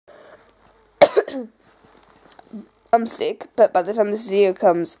I'm sick, but by the time this video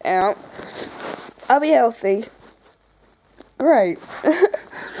comes out, I'll be healthy. Great.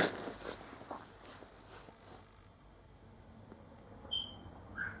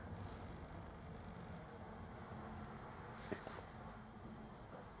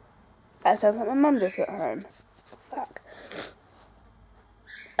 That sounds like my mum just got home. Fuck.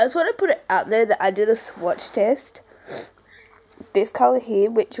 I just want to put it out there that I did a swatch test. This colour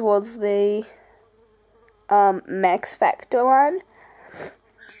here, which was the Max Factor one.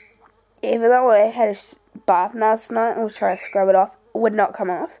 Even though I had a bath last night and was trying to scrub it off, it would not come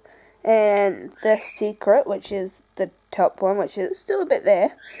off. And the Secret, which is the top one, which is still a bit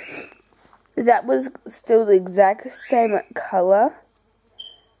there, that was still the exact same colour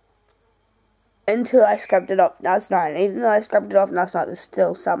until I scrubbed it off last night. And even though I scrubbed it off last night, there's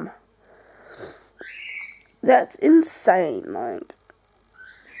still some. That's insane, like.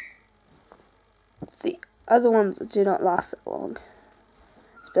 The other ones do not last that long.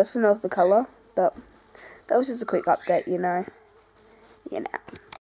 Especially not with the colour, but that was just a quick update, you know.